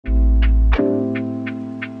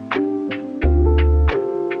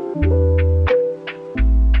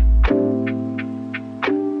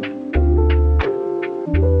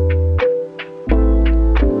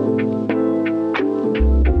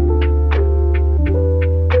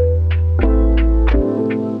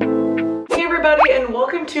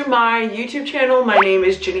my YouTube channel. My name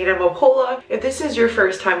is Jeanine Amapola. If this is your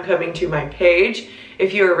first time coming to my page,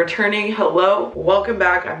 if you are returning, hello, welcome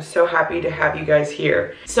back. I'm so happy to have you guys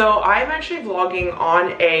here. So I'm actually vlogging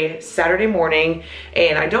on a Saturday morning,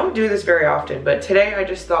 and I don't do this very often, but today I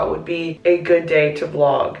just thought would be a good day to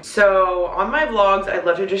vlog. So on my vlogs, I'd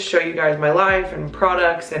love to just show you guys my life and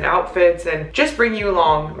products and outfits and just bring you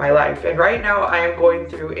along my life. And right now I am going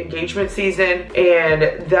through engagement season,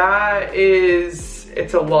 and that is,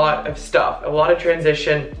 it's a lot of stuff, a lot of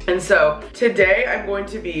transition. And so today I'm going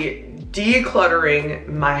to be decluttering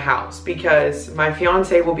my house because my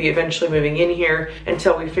fiance will be eventually moving in here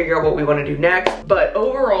until we figure out what we want to do next. But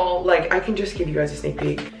overall, like, I can just give you guys a sneak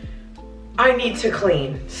peek. I need to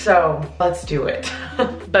clean, so let's do it.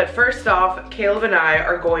 But first off, Caleb and I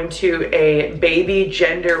are going to a baby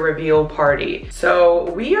gender reveal party. So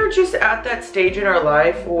we are just at that stage in our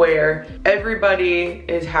life where everybody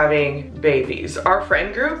is having babies. Our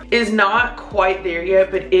friend group is not quite there yet,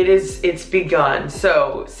 but it's begun.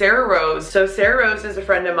 So Sarah Rose is a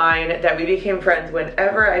friend of mine that we became friends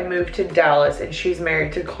whenever I moved to Dallas, and she's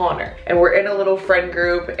married to Connor. And we're in a little friend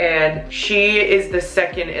group, and she is the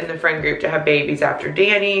second in the friend group to have babies after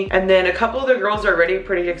Danny. And then a couple of the girls are already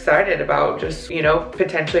pretty excited about just, you know,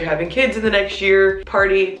 potentially having kids in the next year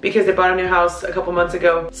party because they bought a new house a couple months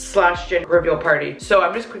ago / gender reveal party. So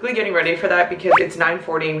I'm just quickly getting ready for that because it's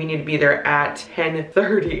 9:40 and we need to be there at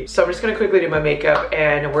 10:30. So I'm just gonna quickly do my makeup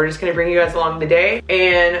and we're just gonna bring you guys along the day.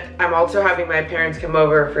 And I'm also having my parents come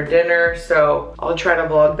over for dinner, so I'll try to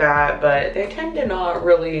vlog that, but they tend to not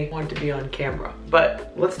really want to be on camera.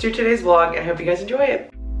 But let's do today's vlog and I hope you guys enjoy it.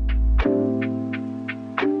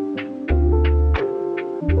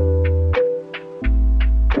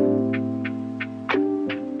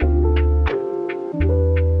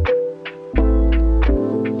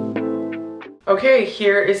 Okay,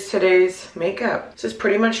 here is today's makeup. This is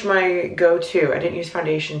pretty much my go-to. I didn't use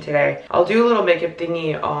foundation today. I'll do a little makeup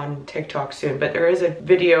thingy on TikTok soon, but there is a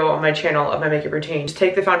video on my channel of my makeup routine. Just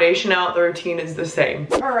take the foundation out, the routine is the same.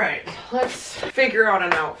 All right, let's figure out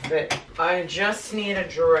an outfit. I just need a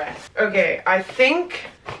dress. Okay, I think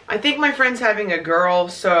my friend's having a girl,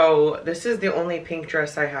 so this is the only pink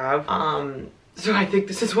dress I have. So I think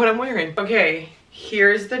this is what I'm wearing. Okay.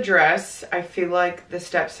 Here's the dress. I feel like the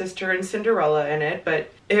stepsister and Cinderella in it,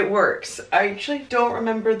 but it works. I actually don't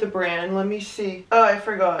remember the brand. Let me see. Oh, I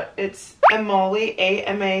forgot. It's Amalie,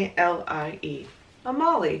 A-M-A-L-I-E.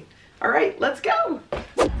 Amalie. All right, let's go.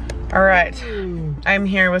 All right, I'm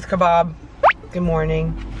here with Kebab. Good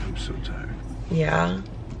morning. I'm so tired. Yeah?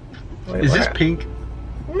 Is this pink?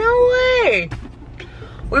 No way.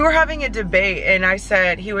 We were having a debate and I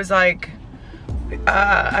said, he was like,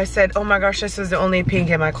 I said, oh my gosh, this is the only pink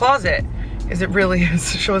in my closet. Because it really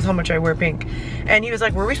is. It shows how much I wear pink. And he was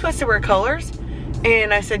like, were we supposed to wear colors?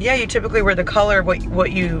 And I said, yeah, you typically wear the color of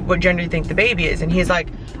what gender you think the baby is. And he's like,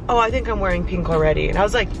 oh, I think I'm wearing pink already. And I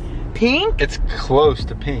was like, pink? It's close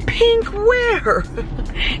to pink. Pink where?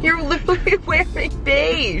 You're literally wearing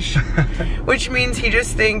beige. Which means he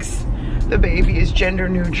just thinks the baby is gender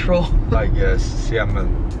neutral. I guess. See, I'm a,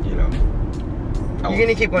 you know. You're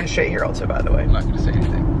gonna keep going straight here also, by the way. I'm not gonna say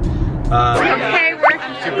anything. Okay,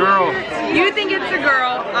 it's a girl. You think it's a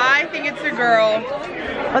girl. I think it's a girl.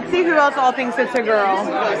 Let's see who else all thinks it's a girl.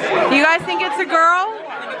 Do you guys think it's a girl?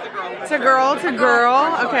 It's a girl, it's a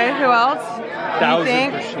girl. Okay, who else? You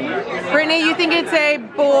think? Brittany, you think it's a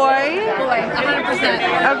boy? Boy,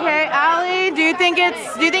 100%. Okay, Allie, do you think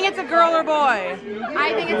it's a girl or boy?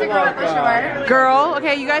 I think it's a girl for sure. Girl,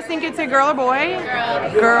 okay, you guys think it's a girl or boy?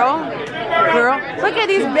 Girl. Girl. Look at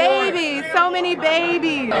these babies, so many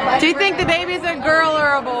babies. Do you think the baby's a girl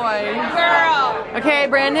or a boy? Girl. Okay,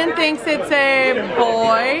 Brandon thinks it's a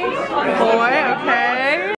boy. Boy,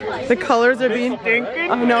 okay. The colors are being thinking.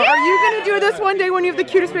 Oh no, are you gonna do this one day when you have the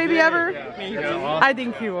cutest baby ever? I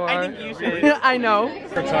think you are. I think you should. I know.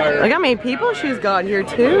 Look how many people she's got here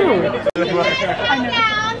too.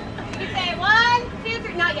 Down. You say 1, 2,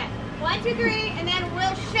 3. Not yet. 1, 2, 3, and then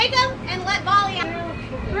we'll shake them and let volley out.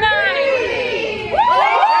 3.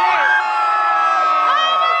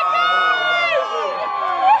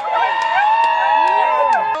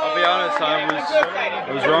 I'll be honest, I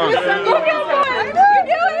was wrong.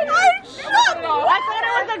 I thought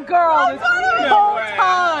it was a girl this whole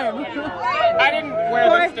time. I didn't wear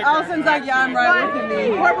lipstick. Allison's like, yeah, I'm right with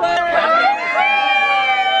me. I'm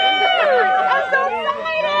so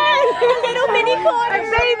excited! Little mini Connor!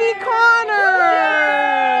 Baby Connor!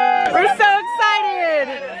 We're so excited!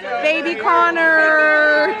 Baby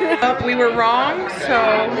Connor! We were wrong,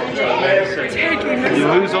 so taking this. You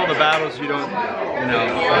lose all the battles you don't, you know.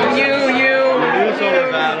 You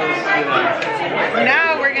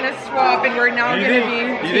Now we're gonna swap and we're now gonna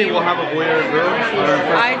be. You think we'll have a boy or a girl?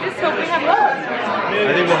 I just hope we have both.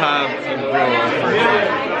 I think we'll have a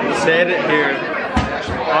girl. Say it here.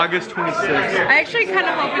 August 26th. I actually kind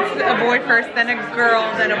of hope it's a boy first, then a girl,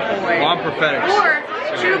 then a boy. Well, I'm prophetic. Or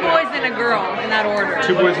 2 boys and a girl in that order.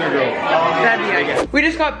 2 boys and a girl. That'd be ideal. We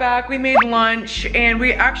just got back, we made lunch, and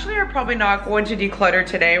we actually are probably not going to declutter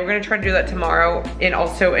today. We're gonna try to do that tomorrow and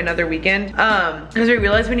also another weekend. Because we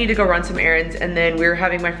realized we need to go run some errands, and then we were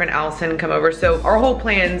having my friend Allison come over, so our whole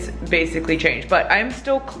plans basically changed. But I'm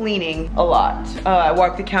still cleaning a lot. I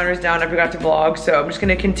walked the counters down, I forgot to vlog, so I'm just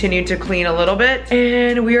gonna continue to clean a little bit.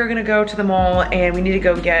 And we are gonna go to the mall, and we need to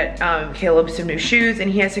go get Caleb some new shoes,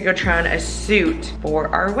 and he has to go try on a suit for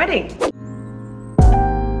our wedding.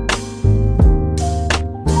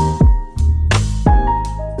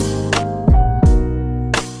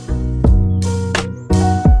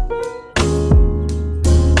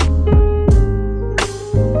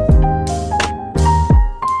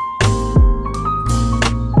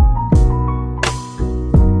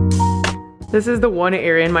 This is the one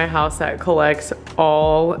area in my house that collects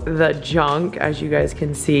all the junk, as you guys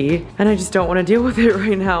can see, and I just don't want to deal with it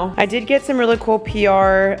right now. I did get some really cool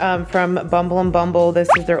PR from Bumble & Bumble. This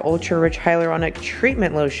is their Ultra Rich Hyaluronic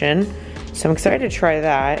Treatment Lotion, so I'm excited to try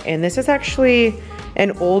that. And this is actually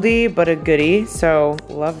an oldie but a goodie, so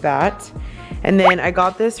love that. And then I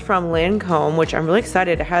got this from Lancome, which I'm really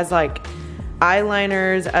excited. It has like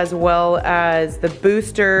eyeliners as well as the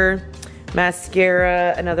booster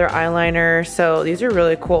mascara, another eyeliner, so these are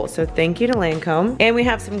really cool. So thank you to Lancome. And we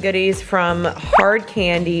have some goodies from Hard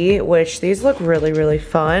Candy, which these look really, really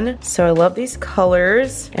fun. So I love these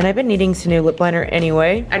colors, and I've been needing some new lip liner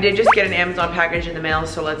anyway. I did just get an Amazon package in the mail,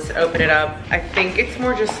 so let's open it up. I think it's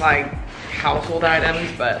more just like household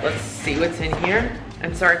items, but let's see what's in here.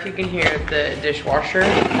 And sorry if you can hear the dishwasher.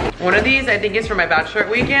 One of these I think is for my bachelorette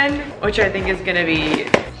weekend, which I think is gonna be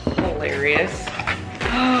hilarious.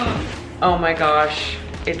 Oh my gosh,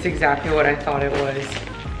 it's exactly what I thought it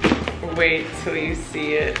was. Wait till you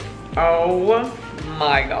see it. Oh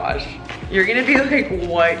my gosh. You're gonna be like,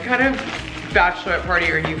 what kind of bachelorette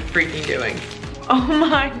party are you freaking doing? Oh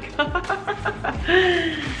my god.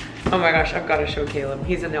 Oh my gosh, I've gotta show Caleb.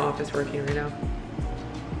 He's in the office working right now.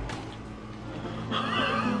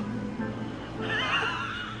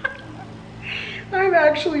 I'm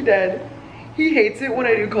actually dead. He hates it when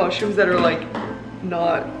I do costumes that are like,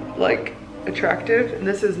 not like attractive, and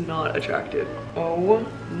this is not attractive. Oh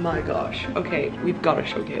my gosh. Okay, we've got to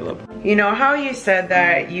show Caleb. You know how you said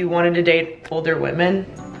that you wanted to date older women?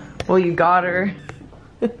 Well, you got her.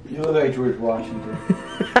 You look like George Washington.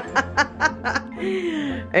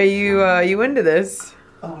 Are you into this?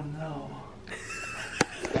 Oh no.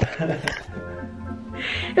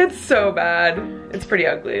 It's so bad. It's pretty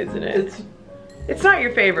ugly, isn't it? It's not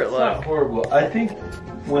your favorite look. It's not horrible. I think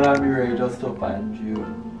when I'm your age, I'll still find you.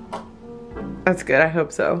 That's good, I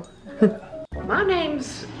hope so. My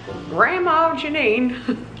name's Grandma Jeanine.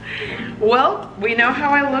 Well, we know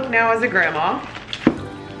how I look now as a grandma.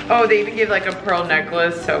 Oh, they even give like a pearl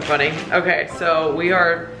necklace, so funny. Okay, so we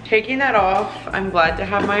are taking that off. I'm glad to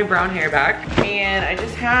have my brown hair back. And I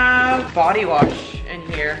just have body wash in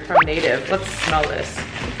here from Native. Let's smell this.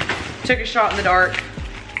 Took a shot in the dark.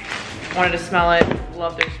 Wanted to smell it.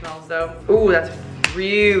 Love their smells though. Ooh, that's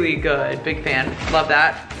really good. Big fan. Love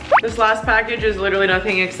that. This last package is literally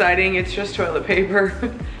nothing exciting. It's just toilet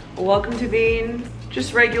paper. Welcome to being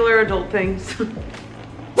just regular adult things.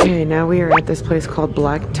 Okay, now we are at this place called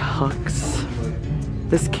Black Tux.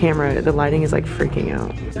 This camera, the lighting is like freaking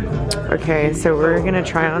out. Okay, so we're gonna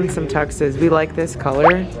try on some tuxes. We like this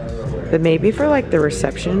color, but maybe for like the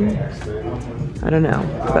reception. I don't know,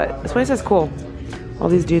 but this place is cool. All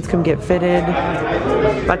these dudes come get fitted.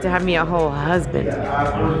 About to have me a whole husband.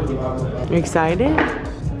 You excited?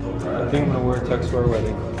 I think I'm gonna wear a tux to our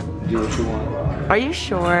wedding. Do what you want. Are you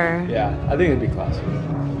sure? Yeah, I think it'd be classy.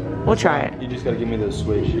 We'll try it. You just gotta give me those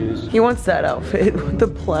suede shoes. He wants that outfit with the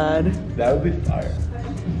plaid. That would be fire.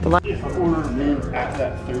 If I order men at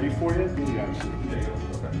that 30 for you, you actually.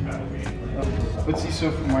 But see,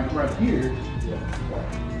 so from like right here,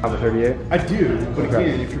 Have a 38? I do. But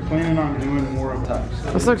again, if you're planning on doing more of that,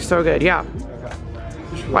 This looks so good, yeah.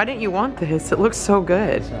 Why didn't you want this? It looks so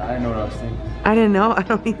good. I didn't know what I was thinking. I didn't know. I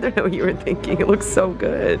don't either know what you were thinking. It looks so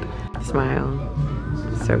good. Smile.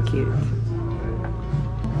 So cute.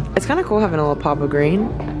 It's kind of cool having a little pop of green.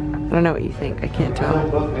 I don't know what you think. I can't tell.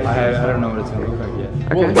 I don't know what it's gonna look like yet.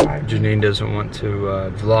 Okay. Jeanine doesn't want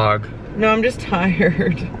to vlog. No, I'm just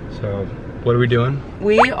tired. So, what are we doing?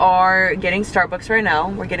 We are getting Starbucks right now.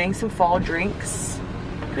 We're getting some fall drinks.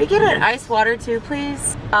 Can we get an ice water too,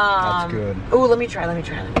 please? That's good. Oh, let me try.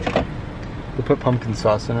 We'll put pumpkin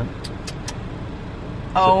sauce in it.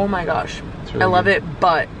 Oh my gosh. Really I love good. it,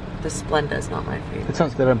 but the Splenda is not my favorite. It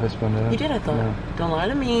sounds good on Splenda. You did, I thought. No. Don't lie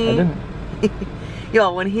to me. I didn't.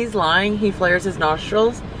 Yo, when he's lying, he flares his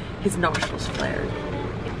nostrils. His nostrils flared.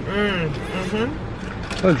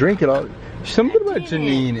 Don't drink it all. Something about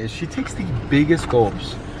Jeanine is she takes the biggest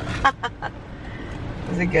gulps.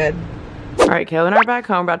 Is it good? All right, Kayla and I are back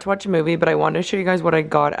home, about to watch a movie, but I wanted to show you guys what I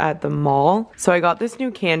got at the mall. So I got this new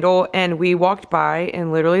candle, and we walked by,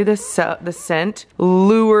 and literally the scent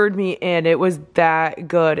lured me in. It was that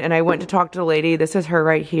good, and I went to talk to the lady. This is her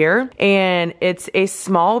right here, and it's a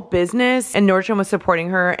small business, and Nordstrom was supporting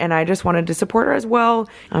her, and I just wanted to support her as well.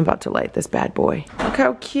 I'm about to light this bad boy. Look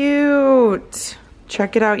how cute.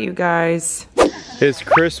 Check it out, you guys. It's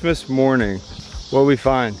Christmas morning. What did we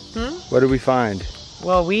find? What did we find?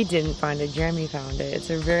 Well, we didn't find it, Jeremy found it. It's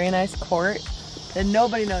a very nice court that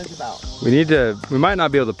nobody knows about. We might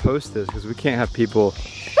not be able to post this because we can't have people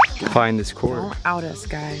find this court. Don't out us,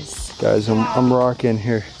 guys. Guys, I'm rocking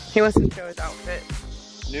here. He wants to show his outfit.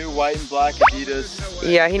 New white and black Adidas.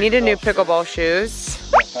 Yeah, he needed new pickleball shoes.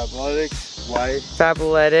 Fabletics, white.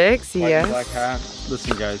 Fabletics, White yes. and black hat.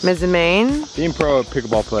 Listen, guys. Mizamain. Being pro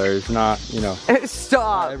pickleball player is not, you know.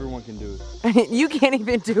 Stop. Not everyone can do it. You can't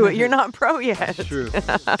even do it. You're not pro yet. It's true.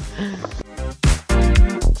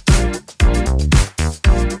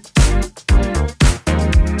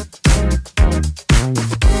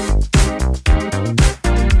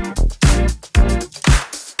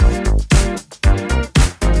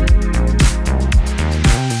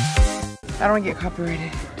 I don't want to get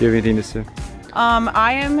copyrighted. Do you have anything to say?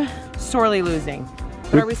 I am sorely losing.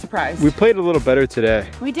 But are we surprised? We played a little better today.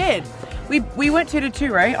 We did. We went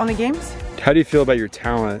 2-2, right, on the games? How do you feel about your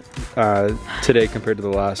talent today compared to the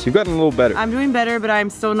last? You've gotten a little better. I'm doing better, but I'm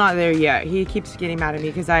still not there yet. He keeps getting mad at me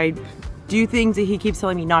because I do things that he keeps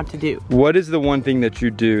telling me not to do. What is the one thing that you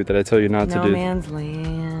do that I tell you not to do? No man's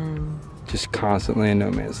land. Just constantly in no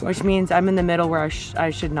man's land. Which means I'm in the middle where I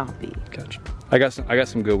should not be. Gotcha. I got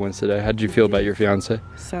some good ones today. How did you feel about your fiance?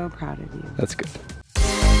 So proud of you. That's good.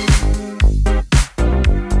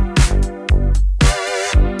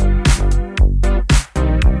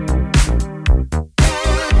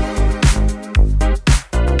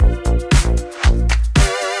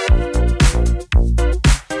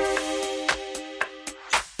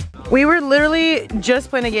 We were literally just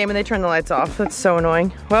playing a game and they turned the lights off. That's so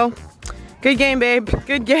annoying. Well, good game, babe.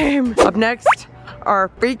 Good game. Up next, our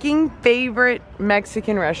freaking favorite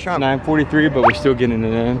Mexican restaurant. 9:43, but we're still getting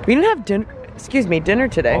it in. We didn't have dinner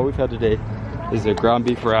today. All we've had today is a ground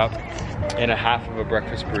beef wrap and a half of a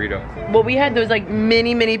breakfast burrito. Well, we had those like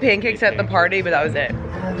mini pancakes at the party, but that was it.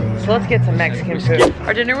 So let's get some Mexican food.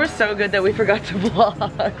 Our dinner was so good that we forgot to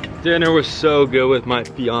vlog. Dinner was so good with my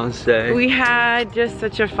fiance. We had just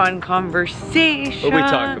such a fun conversation. What we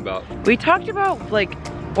talked about? We talked about like,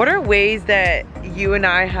 what are ways that you and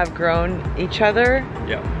I have grown each other?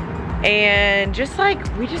 Yeah. And just like,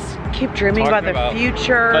 we just keep dreaming about the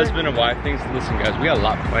future. Husband and wife things. Listen, guys, we got a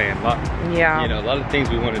lot planned. Yeah. You know, a lot of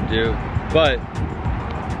things we want to do, but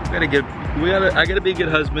I gotta be a good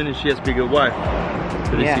husband and she has to be a good wife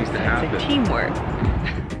for these things to happen. It's a teamwork.